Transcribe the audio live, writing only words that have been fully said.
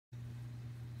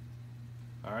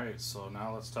Alright, so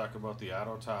now let's talk about the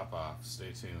A.T.O top off.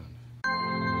 Stay tuned.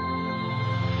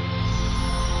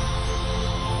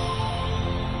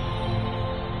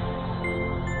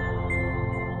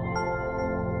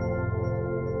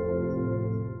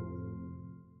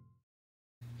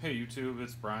 Hey YouTube,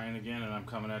 it's Brian again, and I'm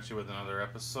coming at you with another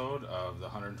episode of the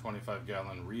 125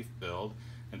 gallon Reef build.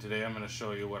 And today I'm going to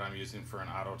show you what I'm using for an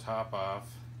A.T.O top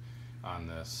off on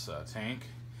this tank.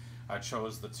 I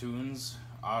chose the Tunes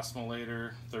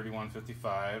Osmolator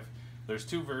 3155. There's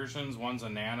two versions, one's a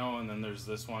nano and then there's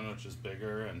this one which is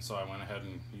bigger, and so I went ahead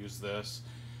and used this.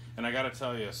 And I gotta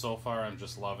tell you, so far I'm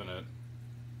just loving it.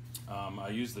 I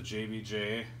used the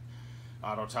JBJ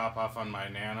A.T.O top off on my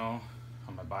nano,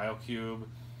 on my BioCube,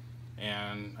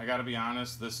 and I gotta be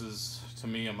honest, this is to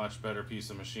me a much better piece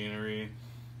of machinery.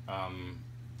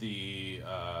 The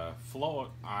float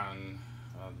on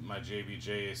my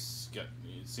JBJ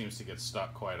seems to get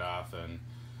stuck quite often,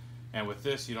 and with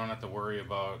this you don't have to worry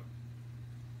about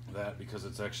that because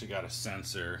it's actually got a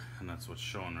sensor, and that's what's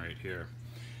shown right here.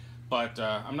 But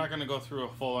I'm not going to go through a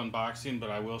full unboxing,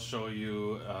 but I will show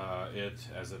you it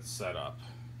as it's set up.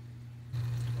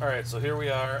 Alright, so here we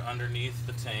are underneath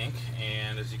the tank,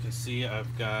 and as you can see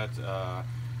I've got I'm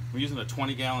using a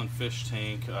 20-gallon fish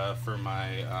tank for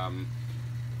my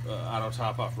A.T.O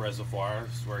top-off reservoir.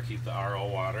 This is where I keep the RO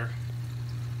water.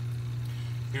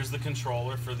 Here's the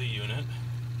controller for the unit.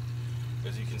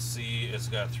 As you can see, it's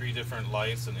got 3 different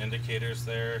lights and indicators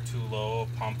there: too low,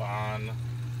 pump on,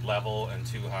 level, and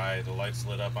too high. The light's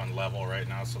lit up on level right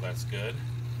now, so that's good.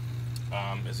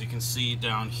 As you can see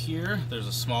down here, there's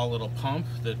a small little pump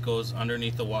that goes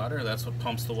underneath the water. That's what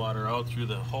pumps the water out through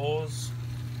the hose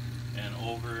and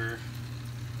over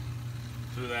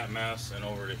through that mess and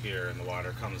over to here, and the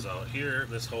water comes out here,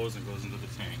 this hose, and goes into the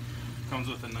tank. Comes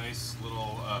with a nice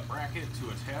little bracket to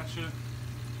attach it,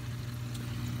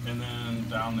 and then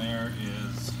down there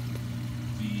is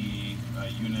the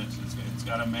unit. It's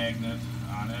got a magnet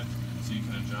on it, so you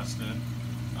can adjust it.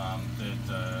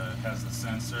 That has the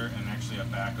sensor and actually a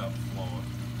backup float.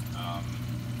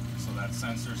 So that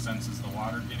sensor senses the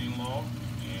water getting low,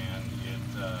 and it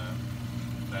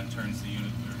then turns the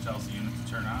unit, or tells the unit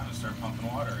to turn on and start pumping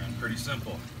water in. Pretty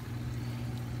simple.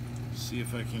 See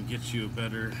if I can get you a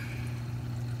better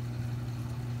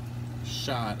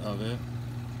shot of it.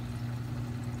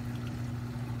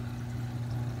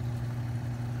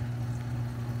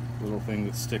 Little thing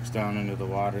that sticks down into the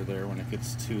water there. When it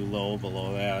gets too low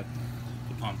below that,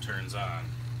 the pump turns on.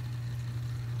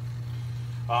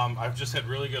 I've just had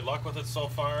really good luck with it so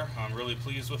far. I'm really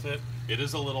pleased with it. It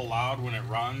is a little loud when it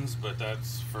runs, but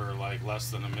that's for like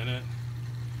less than a minute,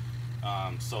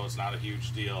 so it's not a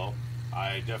huge deal.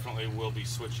 I definitely will be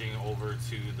switching over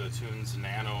to the Tunes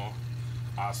Nano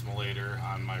Osmolator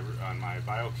on my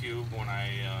BioCube when I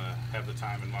have the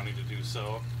time and money to do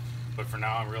so. But for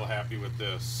now, I'm real happy with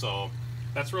this. So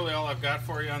that's really all I've got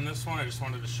for you on this one. I just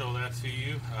wanted to show that to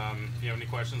you. If you have any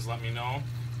questions, let me know.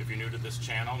 If you're new to this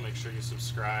channel, make sure you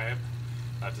subscribe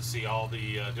to see all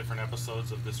the different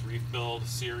episodes of this Reef build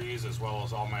series, as well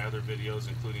as all my other videos,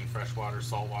 including freshwater,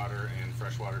 saltwater, and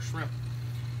freshwater shrimp.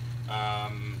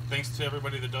 Thanks to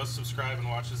everybody that does subscribe and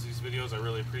watches these videos. I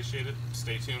really appreciate it.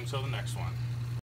 Stay tuned until the next one.